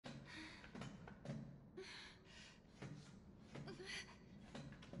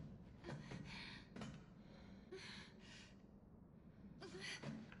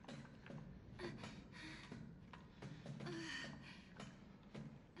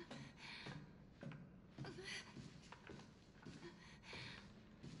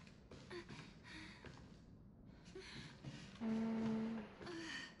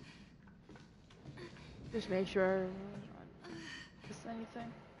Just make sure I don't miss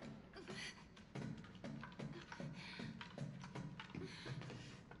anything.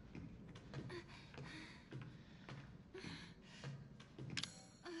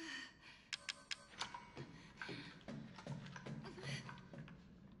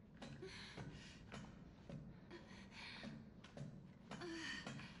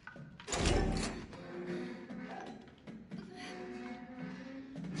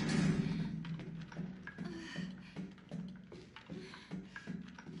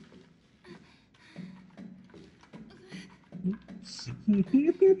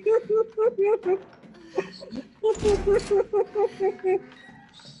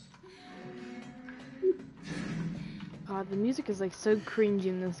 God, the music is like so cringy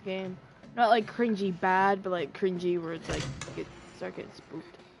in this game. Not like cringy bad, but like cringy where it's like start getting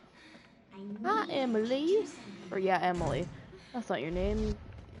spooked. Hi, Emily. Or yeah, Emily. That's not your name.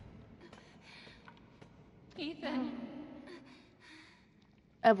 Ethan.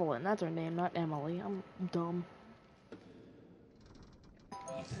 Evelyn, that's her name, not Emily. I'm dumb.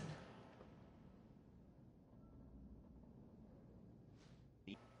 Ethan.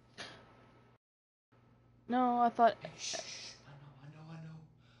 No, I thought. Hey, shh. I know.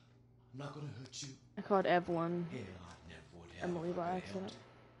 I'm not gonna hurt you. I called Evelyn Hell, I never would have. Emily by accident.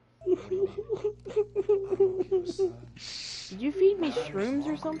 Did you feed me shrooms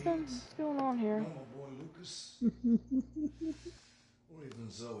or something? What's going on here? You know my boy Lucas? Or even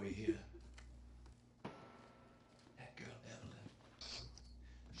Zoe here. That girl Evelyn.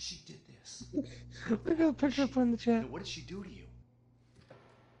 She did this. Look at the picture up in the chat. What did she do to you?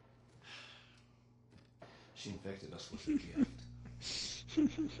 She infected us with her gift.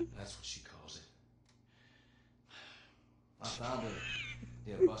 That's what she calls it. I found her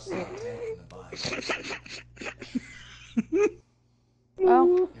near a busted out tank in the Bible.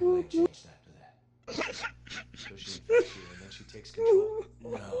 Oh. Everything changed after that. So she infects you and then she takes control.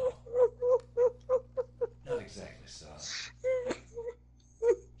 No. Not exactly, son.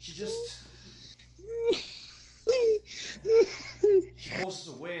 She just... She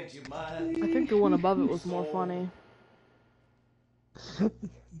forces her way into your mind. I think the one above it was more funny.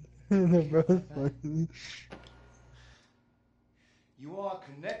 They're both funny. You are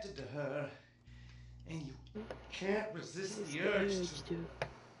connected to her, and you can't resist the urge to...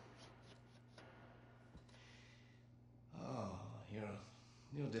 Oh,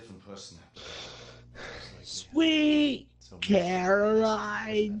 you're a different person after that. Like Sweet so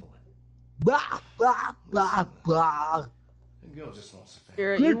Caroline. Blah, blah, blah, blah. The girl just wants a family.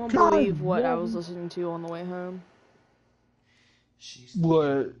 Garrett, you won't believe what I was listening to on the way home. She's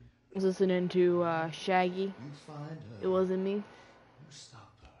What? I was listening to Shaggy. You find her. It wasn't me. You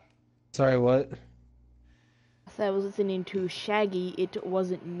stop her. Sorry, what? I said I was listening to Shaggy. It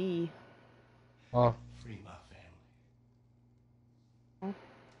wasn't me. Oh, Free my family.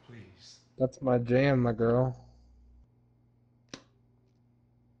 Please. that's my jam, my girl.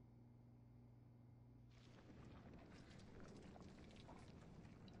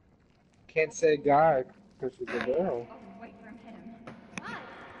 Can't say God because she's a girl. Away from him. Why?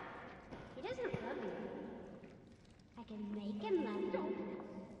 He doesn't love you. I can make him love you.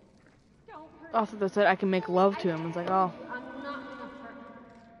 Don't hurt Also, they said I can make love to him. It's like, oh, I'm not gonna hurt him.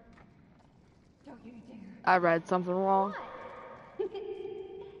 Don't you dare. I read something wrong. What?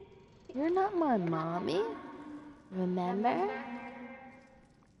 You're not my mommy. Remember?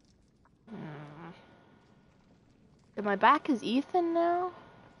 Am I back as Ethan now?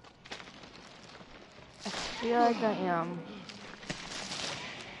 I feel like I am.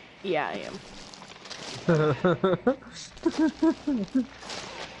 Yeah, I am.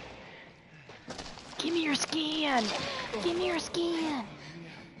 Give me your skin! Give me your skin!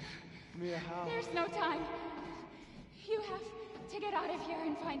 Mia, how? There's no time. You have to get out of here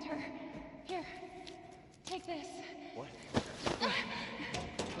and find her. Here, take this. What?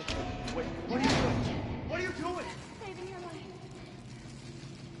 Wait, what are you doing? What are you doing? Saving your life.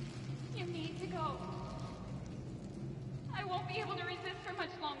 You need to go. I won't be able to resist for much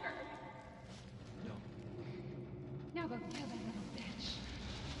longer. No. Now go kill that little bitch.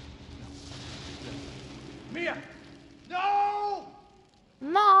 Mia! No!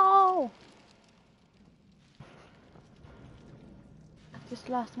 No! I just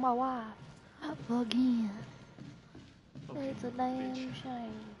lost my wife. Again. Okay, It's a damn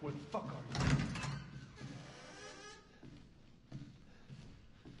shame. What the fuck are you?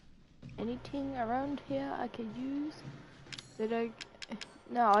 Anything around here I could use? Did I...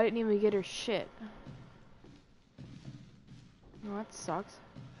 No, I didn't even get her shit. No, that sucks.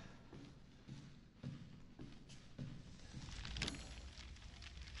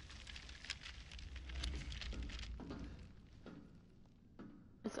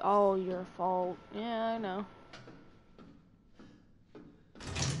 all your fault. Yeah, I know.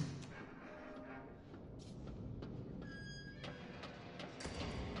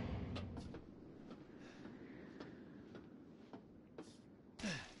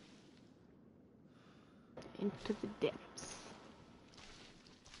 Into the depths.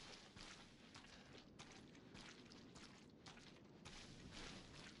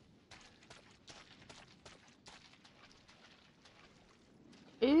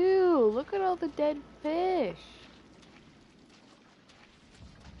 Ew, look at all the dead fish.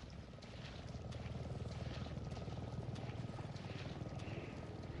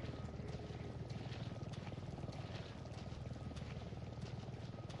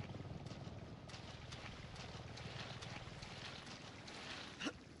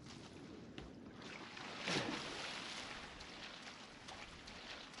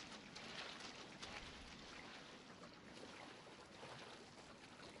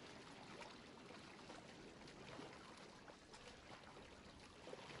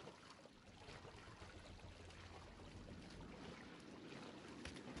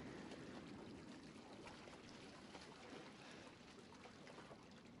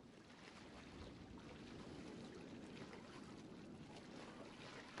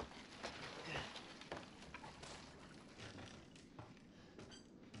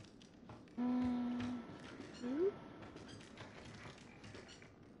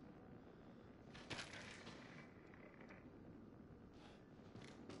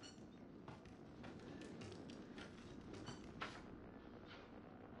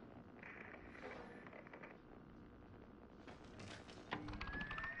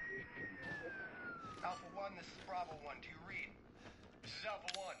 Alpha 1, this is Bravo 1. Do you read? This is Alpha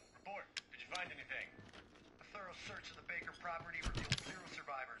 1. Report. Did you find anything? A thorough search of the Baker property revealed 0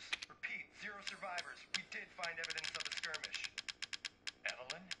 survivors. Repeat, 0 survivors. We did find evidence of a skirmish.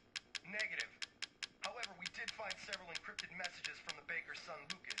 Evelyn? Negative. However, we did find several encrypted messages from the Baker's son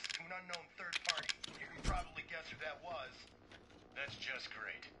Lucas to an unknown third party. You can probably guess who that was. That's just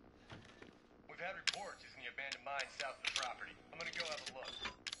great. We've had reports using the abandoned mine south of the property. I'm gonna go have a look.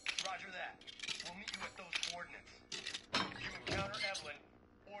 Roger that. We'll meet you at those coordinates. If you encounter Evelyn,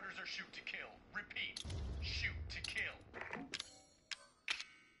 orders are shoot to kill. Repeat, shoot to kill.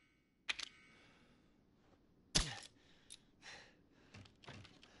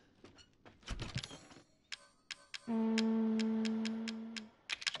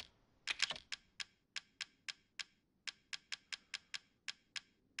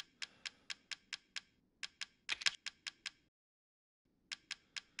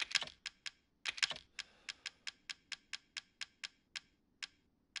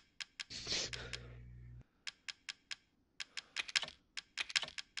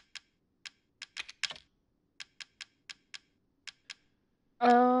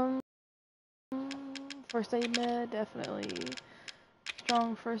 First aid med, definitely.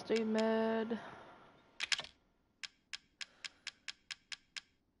 Strong first aid med.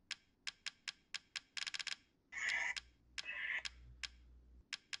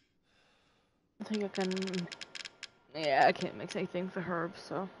 I think I can. Yeah, I can't mix anything with the herbs,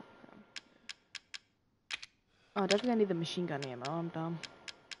 so. Oh, definitely I need the machine gun ammo. I'm dumb.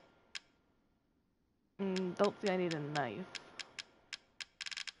 Don't think I need a knife.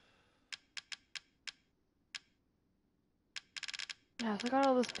 Yeah, so I got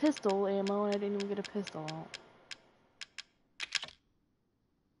all this pistol ammo and I didn't even get a pistol out.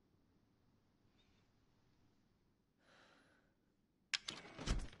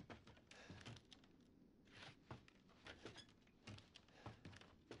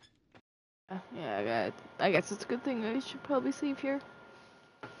 Yeah, I guess it's a good thing I should probably save here.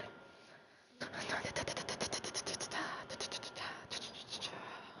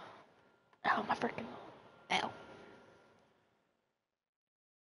 Ow, my freaking. Ow.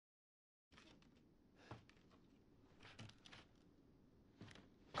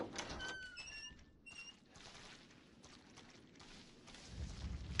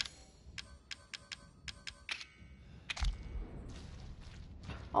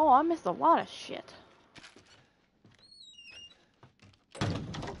 Oh, I missed a lot of shit.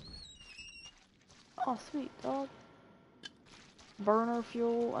 Oh, sweet, dog. Burner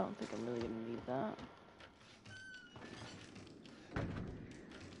fuel. I don't think I'm really gonna need that.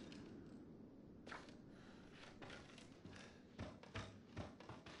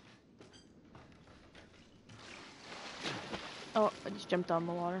 Oh, I just jumped on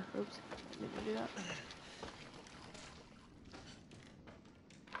the water. Oops. Didn't mean to do that.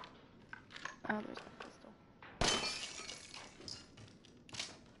 Oh, there's my pistol.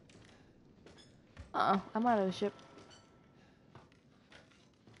 I'm out of the ship.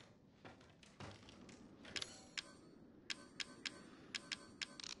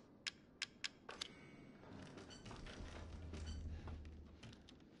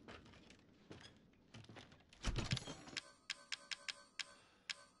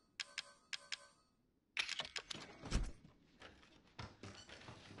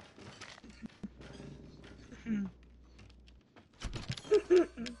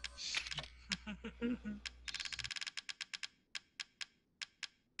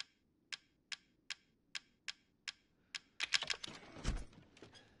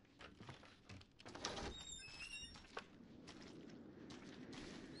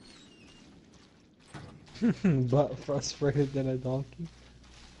 But frustrated than a donkey.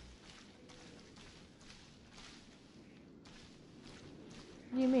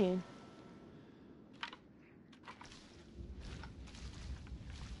 What do you mean?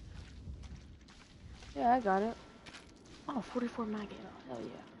 Yeah, I got it. Oh, 44 mag ammo. Hell yeah.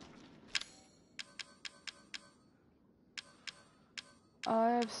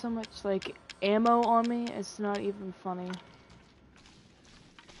 I have so much, like, ammo on me, it's not even funny.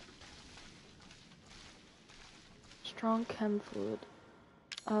 Strong chem fluid.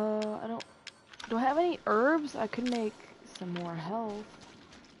 I don't... Do I have any herbs? I could make some more health.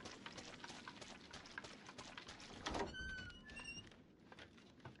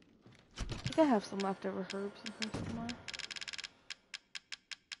 I think I have some leftover herbs in here somewhere.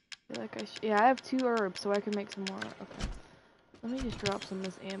 I feel like yeah, I have 2 herbs, so I can make some more. Okay. Let me just drop some of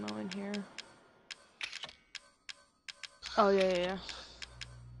this ammo in here. Oh, yeah.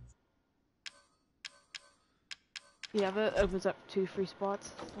 Yeah, that opens up 2 free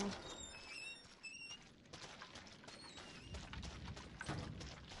spots, so.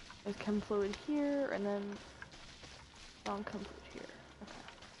 There's chem fluid here, and then strong chem fluid here. Okay.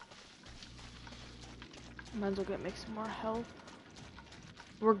 Might as well make some more health.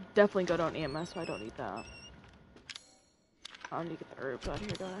 We're definitely good on EMS, so I don't need that. I need to get the herbs out of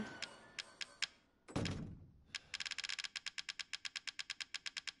here, don't I?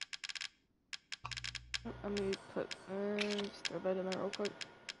 Oh, let me put, just throw that in there real quick.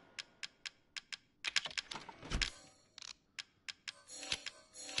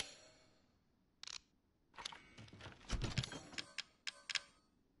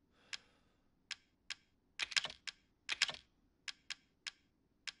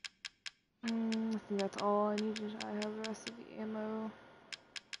 I think that's all I needed. I have the rest of the ammo.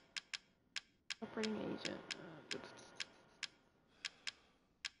 Operating agent.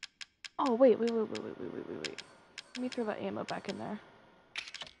 Oh, wait. Let me throw that ammo back in there.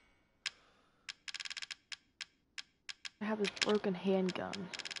 I have this broken handgun.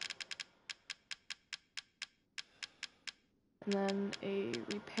 And then a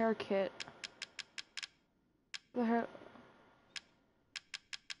repair kit.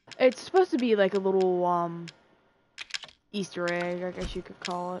 It's supposed to be like a little, Easter egg, I guess you could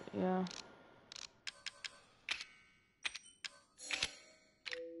call it, yeah.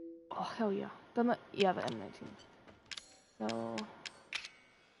 Oh, hell yeah. Yeah, the M19. So...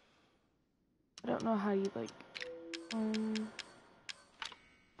 I don't know how you, like...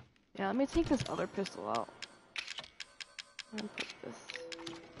 Yeah, let me take this other pistol out. And put this...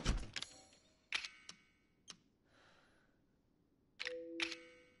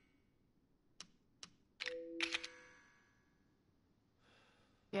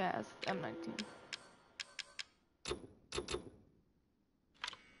 Yeah, it's the M19.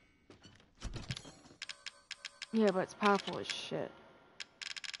 Yeah, but it's powerful as shit.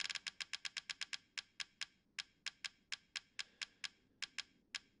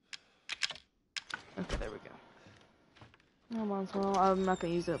 Okay, there we go. No, might as well. I'm not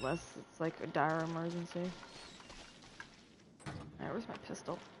gonna use it unless it's like a dire emergency. Alright, where's my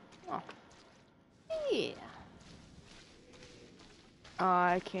pistol? Oh. Yeah.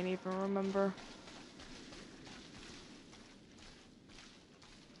 I can't even remember.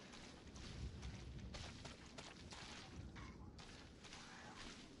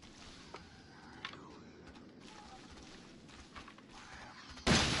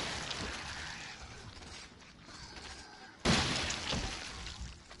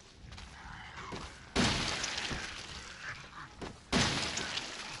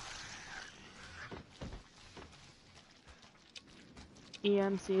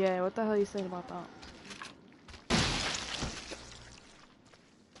 EMCA, what the hell are you saying about that?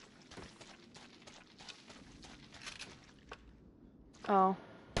 Oh.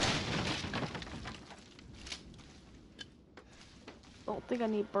 Don't think I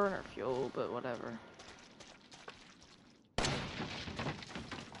need burner fuel, but whatever.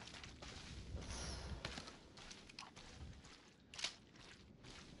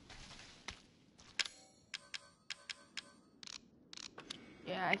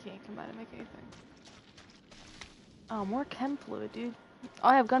 Yeah, I can't come out and make anything. Oh, more chem fluid, dude. Oh,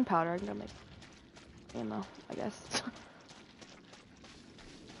 I have gunpowder. I can go make ammo, I guess.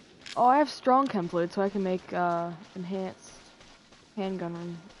 Oh, I have strong chem fluid, so I can make enhanced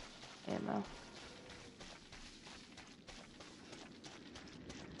handgun ammo.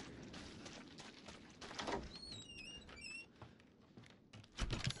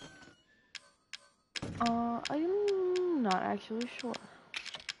 I'm not actually sure.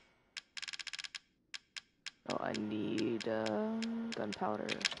 Oh, I need gunpowder.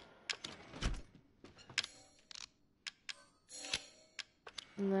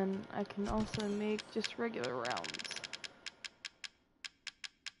 And then I can also make just regular rounds.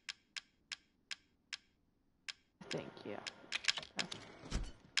 I think, yeah. Okay.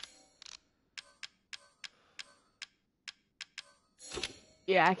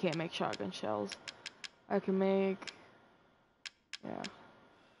 Yeah, I can't make shotgun shells. I can make... Yeah.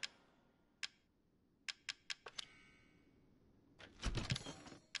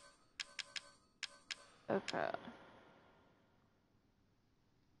 Okay.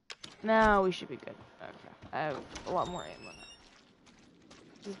 Now we should be good. Okay. I have a lot more ammo now.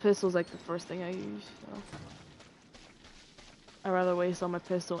 This pistol's like the first thing I use, so... I'd rather waste all my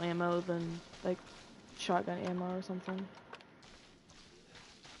pistol ammo than, like, shotgun ammo or something.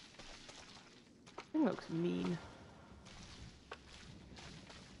 Thing looks mean.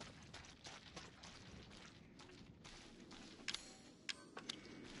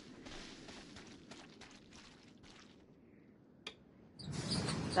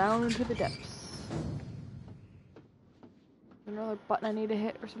 Down into the depths. Another button I need to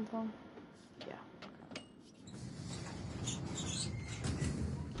hit or something? Yeah.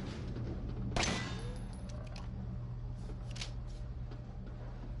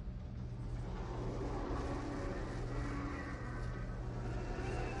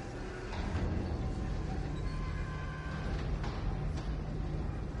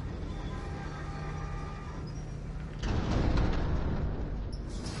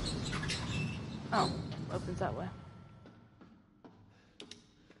 Oh, opens that way.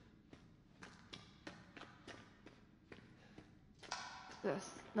 There's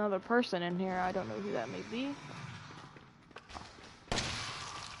another person in here. I don't know who that may be.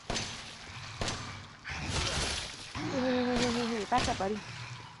 Hey, back up, buddy.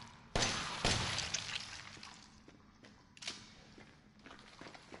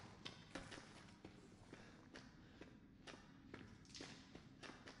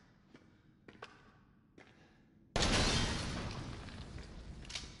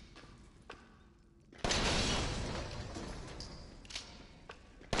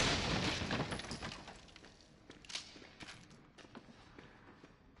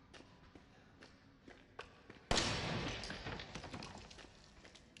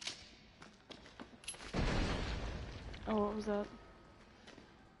 Oh, what was that?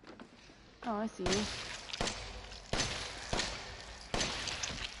 Oh, I see you.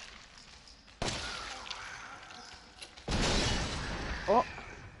 Oh!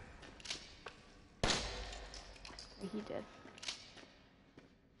 He did.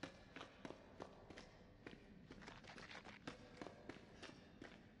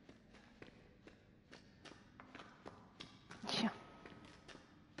 Yeah.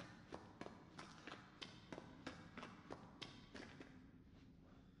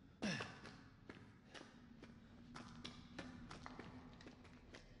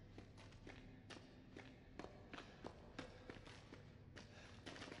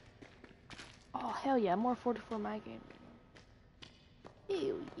 Oh, hell yeah, more 44 mag game.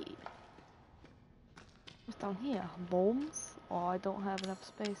 Hell yeah. What's down here? Bombs? Oh, I don't have enough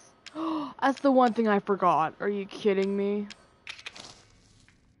space. That's the one thing I forgot. Are you kidding me?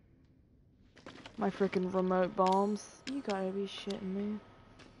 My freaking remote bombs. You gotta be shitting me.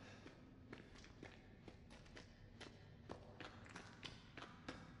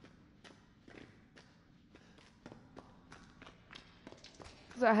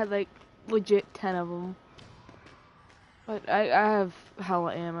 Cause I had like legit 10 of them. But I have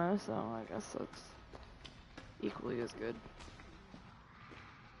hella ammo, so I guess that's equally as good.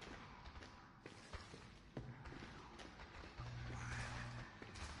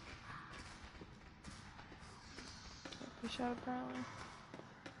 Push out apparently.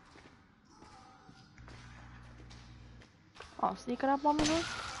 Oh, sneaking up on me now?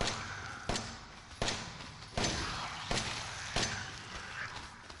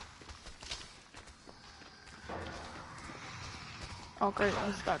 Oh great,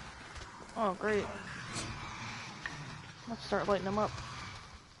 I'm stuck. Oh great. Let's start lighting them up.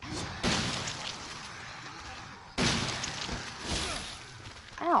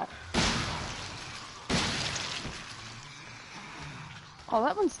 Ow. Oh,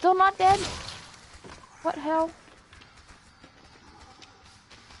 that one's still not dead? What hell?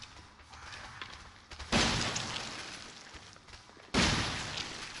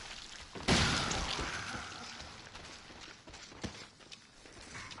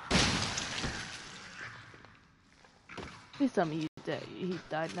 Please tell me he's dead. He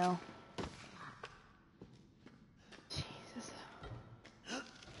died now. Jesus.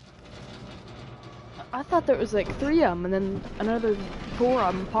 I thought there was like 3 of them, and then another 4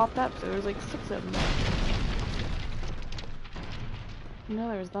 of them popped up, so there was like 6 of them. know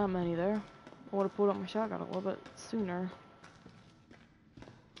there's that many there. I would have pulled out my shotgun a little bit sooner.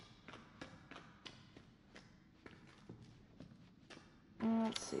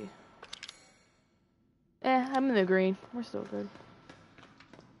 Let's see. I'm in the green. We're still good.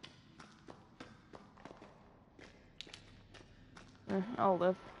 I'll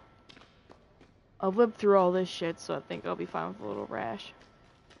live. I've lived through all this shit, so I think I'll be fine with a little rash.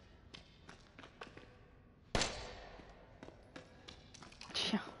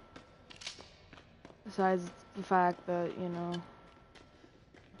 Yeah. Besides the fact that, you know,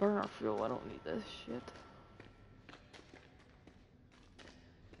 burner fuel, I don't need this shit.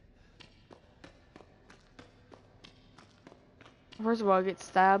 First of all, I get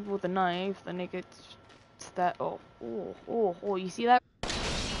stabbed with a knife, then it gets stabbed. Oh, you see that?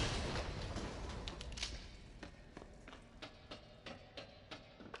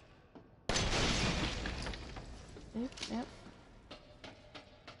 Yep.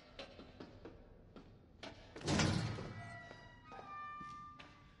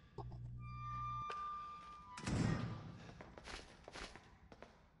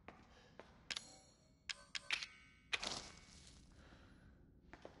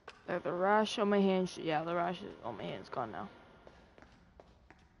 The rash on my hands, yeah, the rash on my hand's gone now.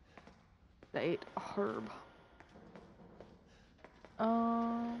 I ate a herb.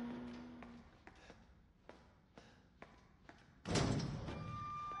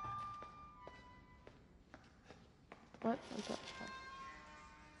 What is that?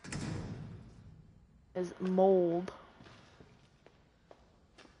 Is mold.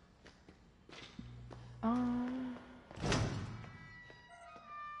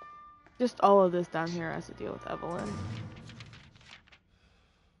 Just all of this down here has to deal with Evelyn.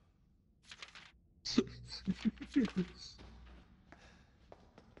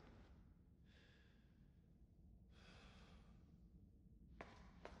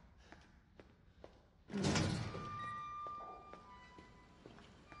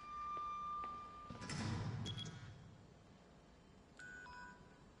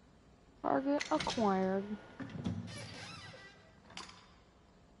 Target acquired.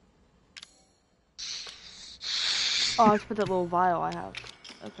 Oh, let's put that little vial I have.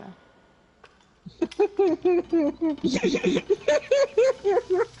 Okay.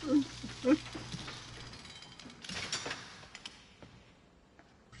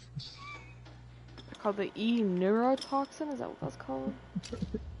 Called the neurotoxin? Is that what that's called?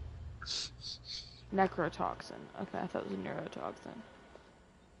 Necrotoxin. Okay, I thought it was a neurotoxin.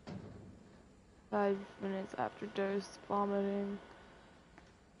 5 minutes after dose, vomiting.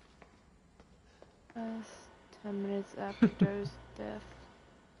 10 minutes after dose, death.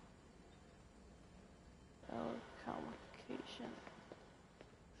 Complication.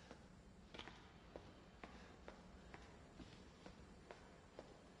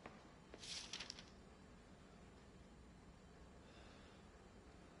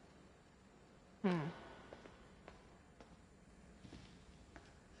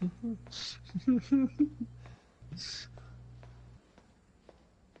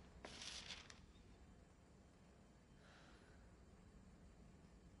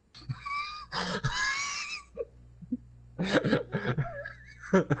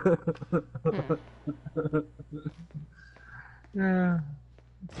 Yeah.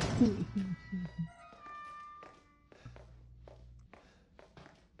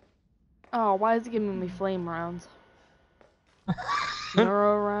 Oh, why is it giving me flame rounds?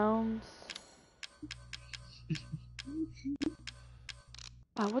 Neuro rounds?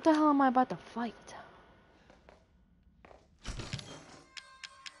 Wow, what the hell am I about to fight?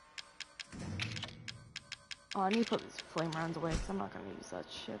 Oh, I need to put these flame rounds away because I'm not going to use that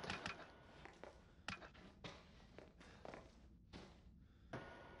shit.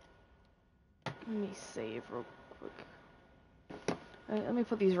 Let me save real quick. Alright, let me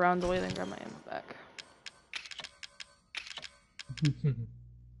put these rounds away, then grab my ammo back.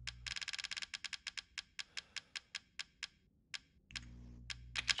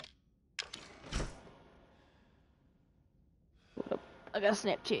 Hold up. I got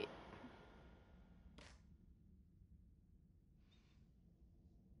Snapchat.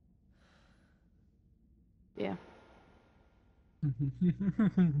 Yeah.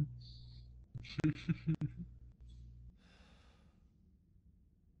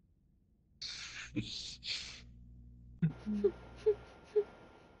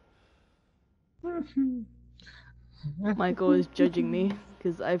 Michael is judging me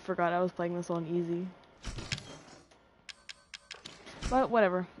because I forgot I was playing this on easy. But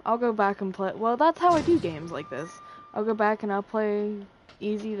whatever, I'll go back and play. Well, that's how I do games like this. I'll go back and I'll play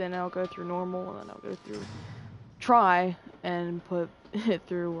easy, then I'll go through normal, and then I'll go through try and put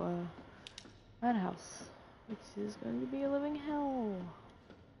through that house, which is going to be a living hell.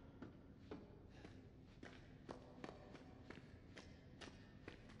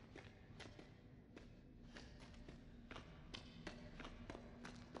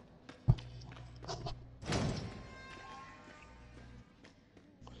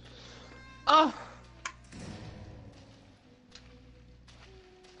 Oh!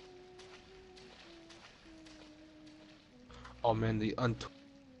 Oh man, the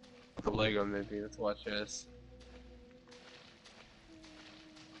Lego movie. Let's watch this.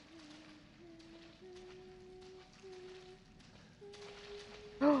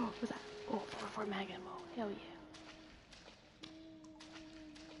 What's that? Oh, 4 mag ammo. Hell yeah.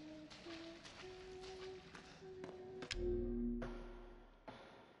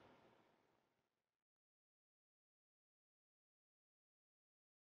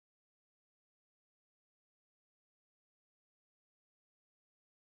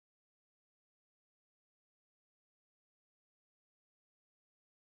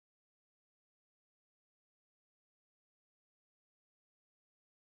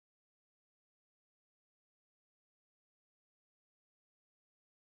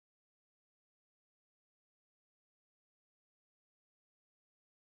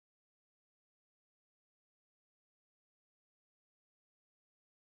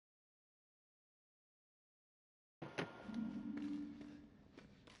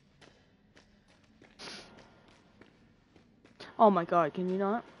 Oh my god, can you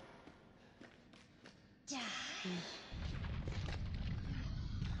not?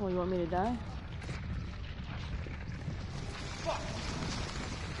 Oh, you want me to die?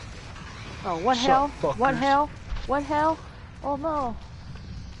 Oh, what hell? Sup, What fuckers? hell? What hell? Oh no.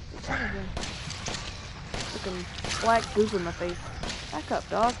 Fucking black goop in my face. Back up,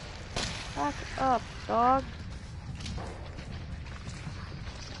 dog. Back up, dog.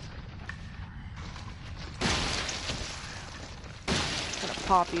 I'm gonna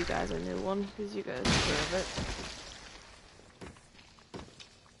pop you guys a new one, because you guys deserve it.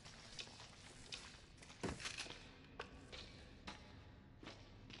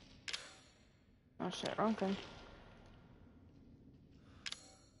 Oh shit, wrong thing.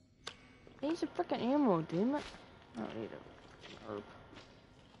 I need some freaking ammo, damn it. I don't need a herb.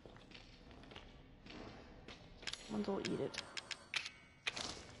 Ones will eat it.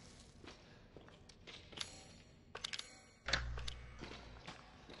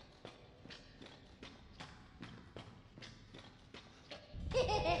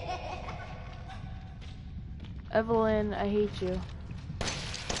 Evelyn, I hate you.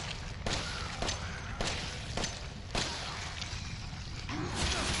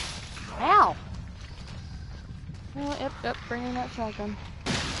 Ow! Oh, yep, bringing that shotgun.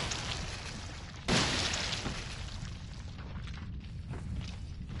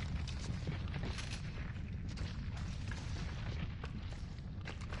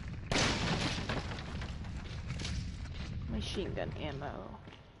 Machine gun ammo.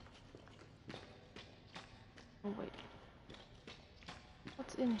 Oh wait.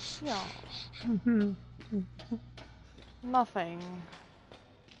 What's in here? Nothing.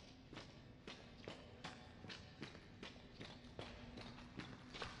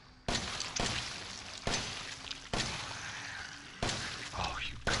 Oh,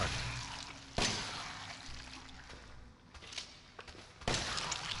 you cunt.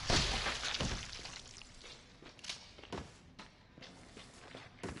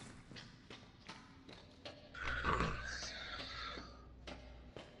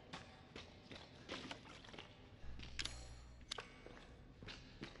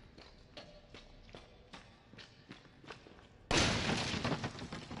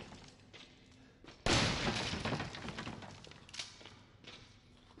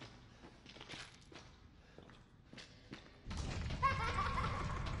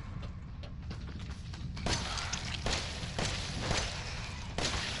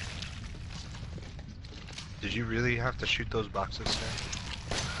 Did you really have to shoot those boxes, sir?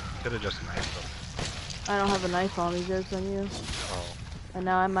 Could have just knifed them. I don't have a knife on me, joke's on you. Oh. And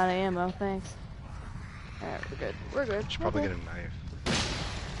now I'm out of ammo, thanks. Alright, we're good. We're good. You should probably get a knife.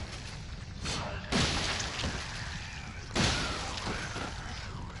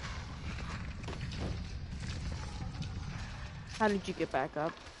 How did you get back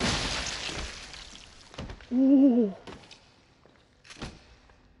up? Ooh.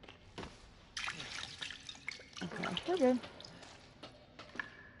 Okay, we're good.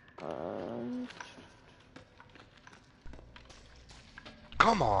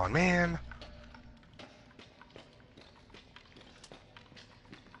 Come on, man!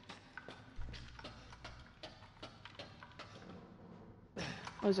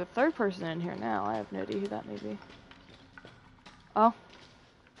 Oh, there's a third person in here now. I have no idea who that may be. Oh.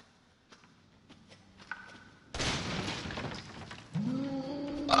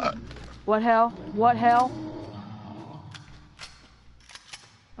 What hell? What hell?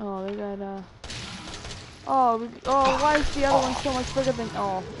 Oh, they got, oh, why is the other one so much bigger than...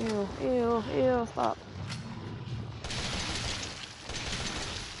 Oh, ew, stop.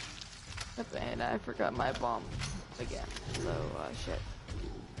 And I forgot my bomb again, so, shit.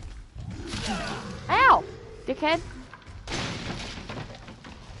 Ow! Dickhead!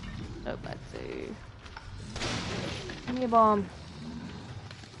 Nope, that's a... Give me a bomb.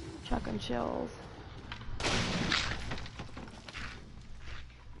 Shotgun shells.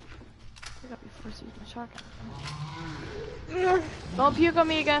 I got me forced to use my shotgun. Don't puke on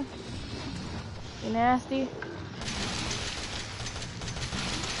me again. You nasty.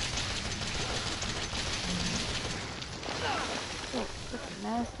 Oh, freaking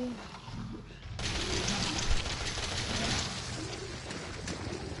nasty.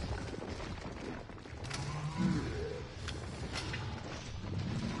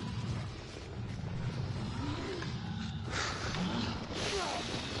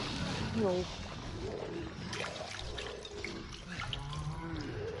 Yo.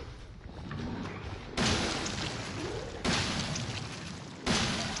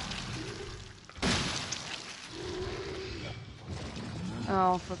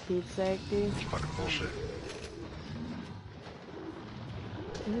 Oh, for Pete's sake, dude. Fucking bullshit.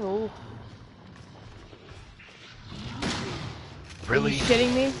 Ew. Really? Are you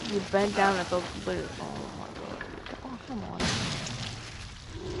shitting me? You bent down at the blue. Oh my god. Oh, come on.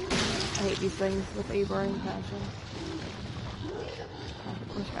 I hate these things with a burning passion. Oh, of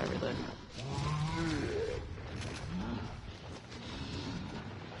course, I gotta reload.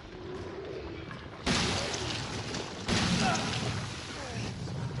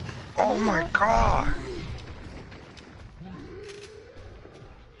 Oh my god!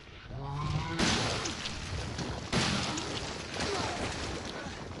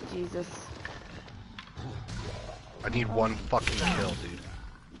 Jesus. I need one fucking kill, dude.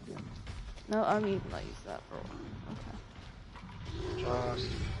 No, I mean, not use that for. Okay. Just...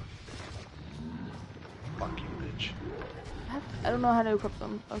 Fuck you, bitch. I don't know how to equip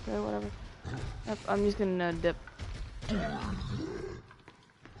them. Okay, whatever. Yep, I'm just gonna dip.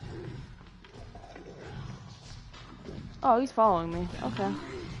 Oh, he's following me. Okay.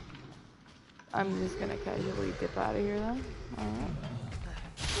 I'm just gonna casually dip out of here then. Alright.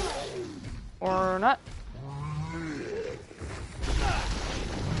 Or not.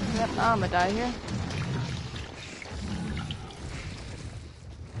 Yep, I'm gonna die here.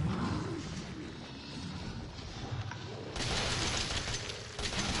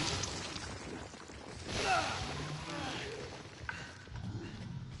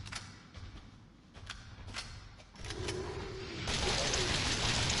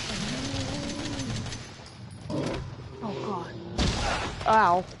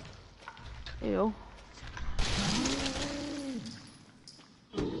 Ow. Ew.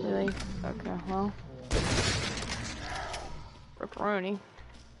 Really? Okay, well. Ripperoni.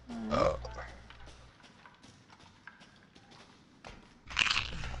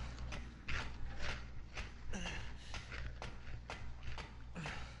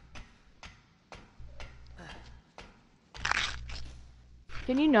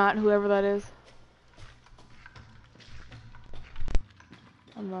 Can you not, whoever that is?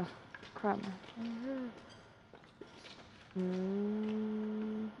 I'm the crap.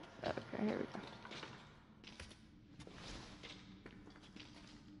 Okay, here we go.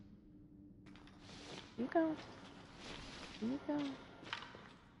 You go. You go.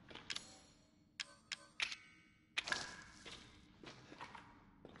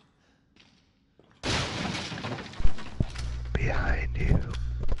 Behind you.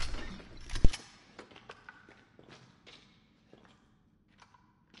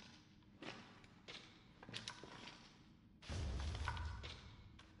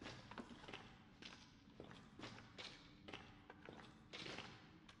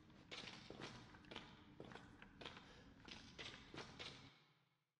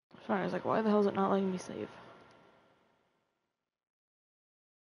 I was like, why the hell is it not letting me save?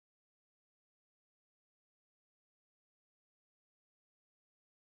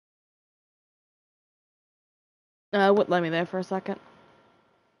 It wouldn't let me there for a second.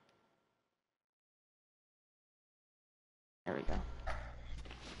 There we go.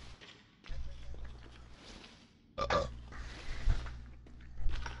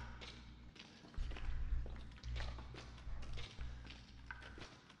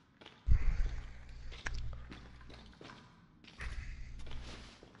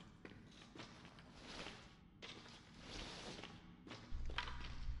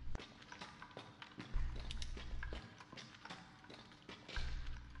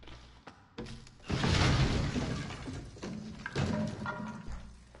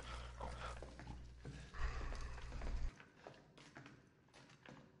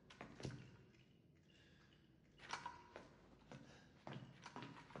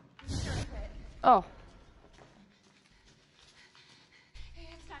 Oh.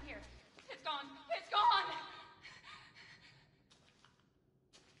 It's not here. It's gone. It's gone!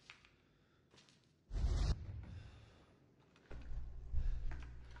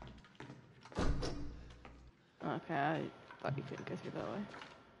 Okay, I thought you couldn't go through that way.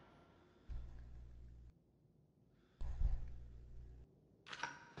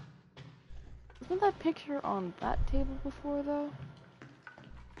 Wasn't that picture on that table before, though?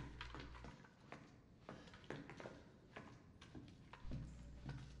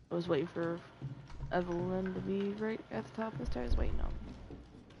 I was waiting for Evelyn to be right at the top of the stairs, waiting on me.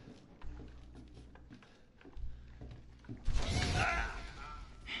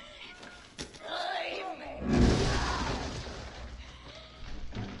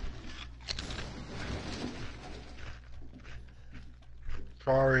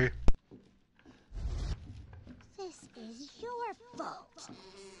 Sorry. This is your fault.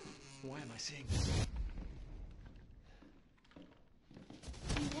 Why am I seeing this?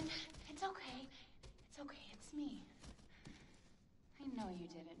 Ethan, it's okay. It's okay, it's me. I know you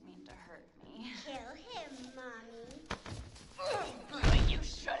didn't mean to hurt me. Kill him, Mommy. You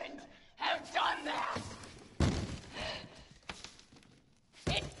shouldn't have done that!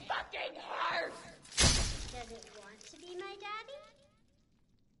 It fucking hurts! Doesn't want to be my daddy?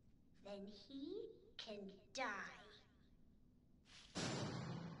 Then he can die.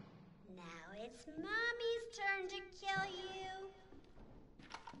 Now it's Mommy's turn to kill you.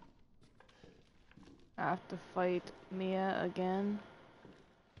 I have to fight Mia again.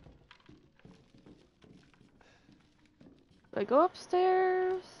 Do I go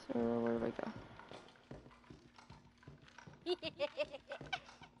upstairs? Or where do I go?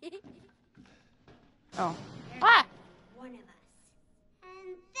 Oh. Ah! One of us.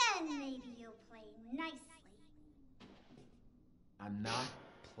 And then maybe you'll play nicely. I'm not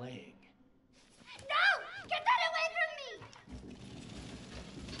playing. No! Get that away from me!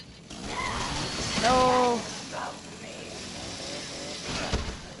 No!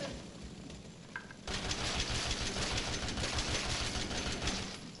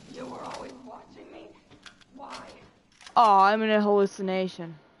 You were always watching me. Why? Oh, I'm in a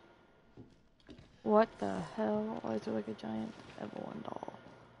hallucination. What the hell? Why is there like a giant Evelyn doll?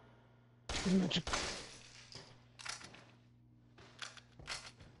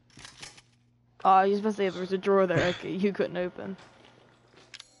 Oh, I was supposed to say there was a drawer there you couldn't open.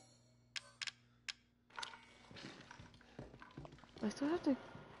 Do I still have to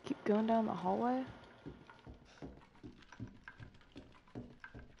keep going down the hallway?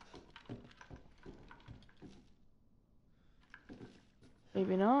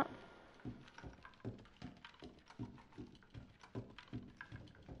 Maybe not.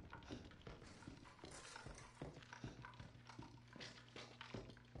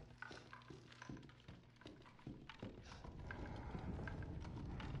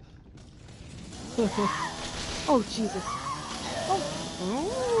 Oh, Jesus.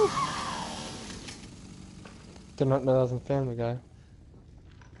 Oh. Did not know that was in Family Guy.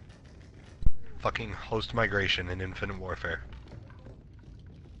 Fucking host migration in Infinite Warfare.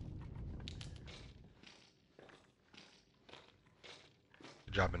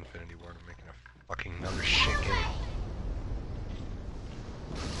 Good job, Infinity Ward, of making a fucking another shit game.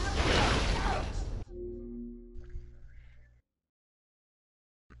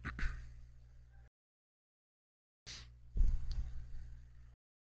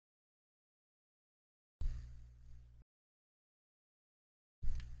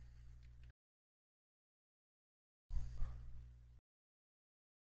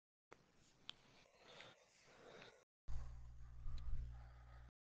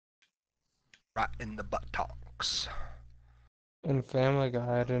 Right in the buttocks. In Family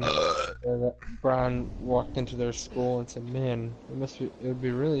Guy, I didn't that Brian walked into their school and said, "Man, it would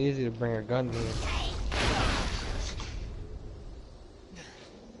be really easy to bring a gun here."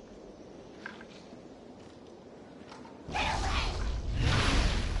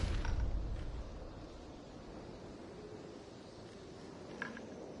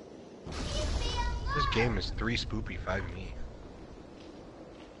 This game is 3 spoopy, 5 me.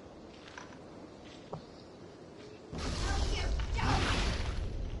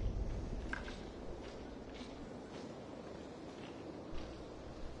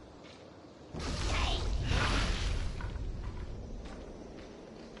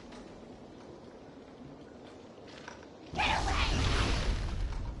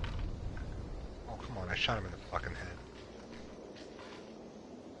 Oh, come on, I shot him in the fucking head.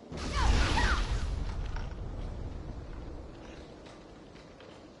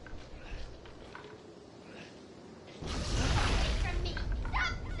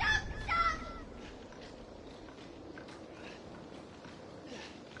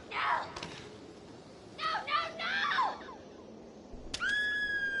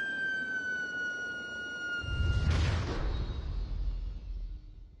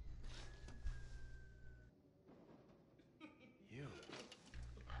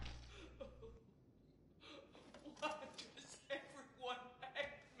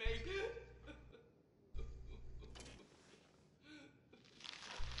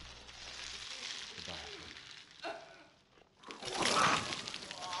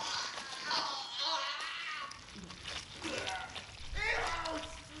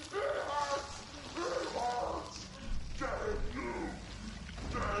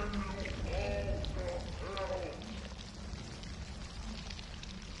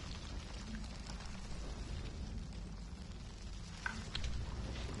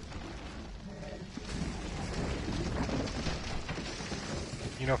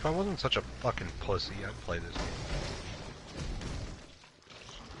 know, if I wasn't such a fucking pussy, I'd play this game.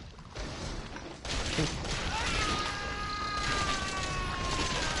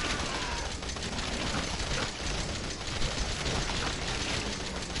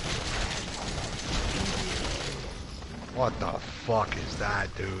 What the fuck is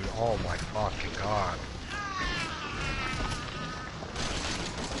that, dude? Oh my fucking god.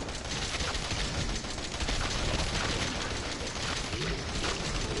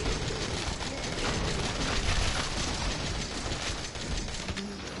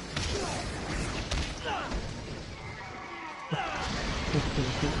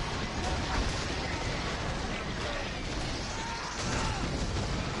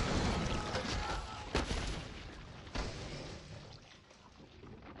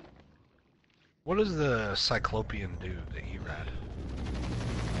 What does the Cyclopean do, the E-Rad?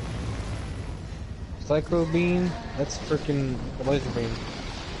 Cyclo beam? That's freaking laser beam.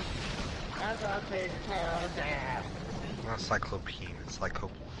 Not Cyclopean, it's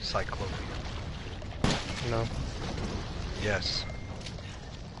Cyclopean. No. Yes.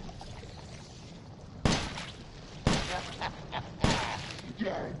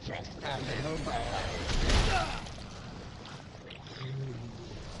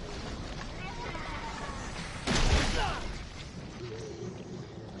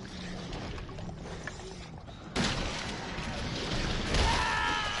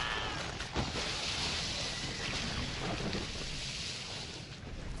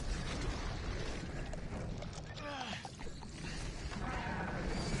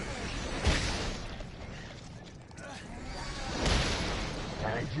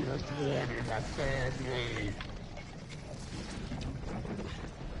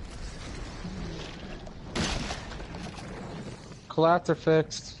 Collats are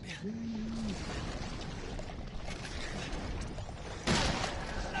fixed.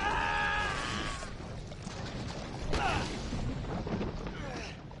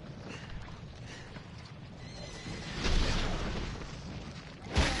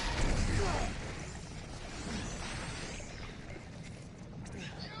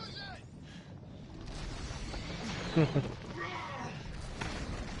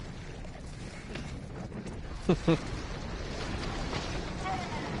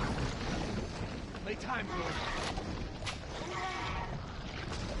 Lay time for it.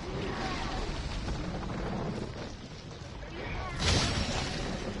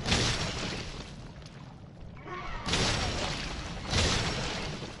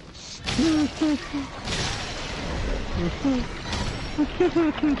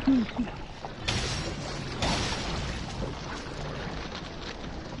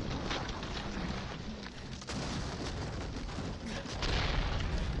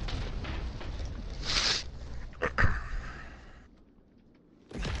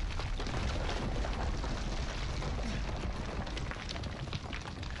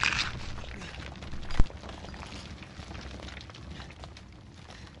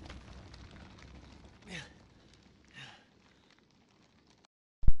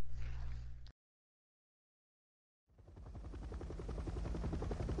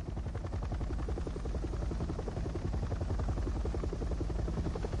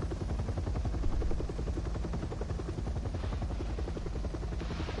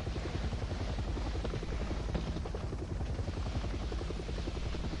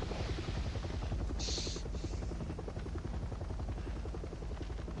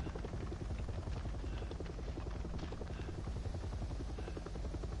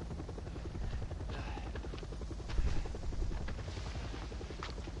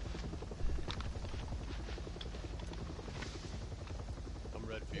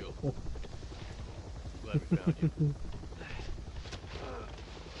 Redfield. Glad we found you.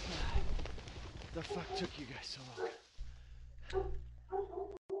 The fuck took you guys so long?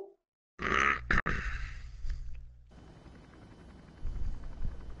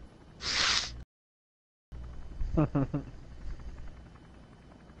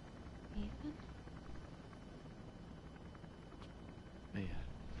 Ethan? Mia.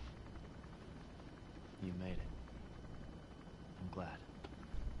 You made it. I'm glad.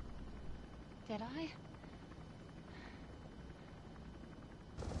 Did I?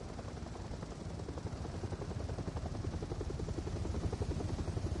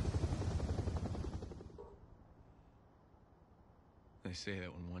 They say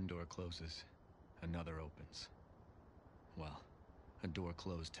that when one door closes, another opens. Well, a door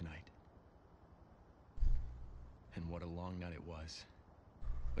closed tonight. And what a long night it was.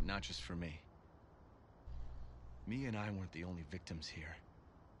 But not just for me. Mia and I weren't the only victims here.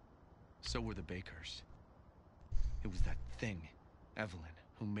 So were the Bakers. It was that thing, Evelyn,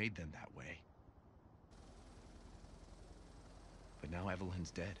 who made them that way. But now Evelyn's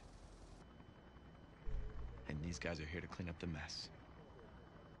dead. And these guys are here to clean up the mess.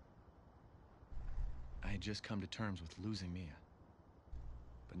 I had just come to terms with losing Mia.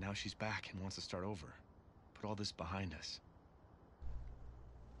 But now she's back and wants to start over. Put all this behind us.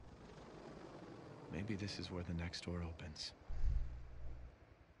 Maybe this is where the next door opens.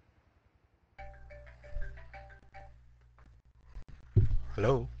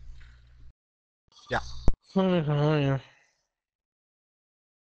 Hello? Yeah. Yeah.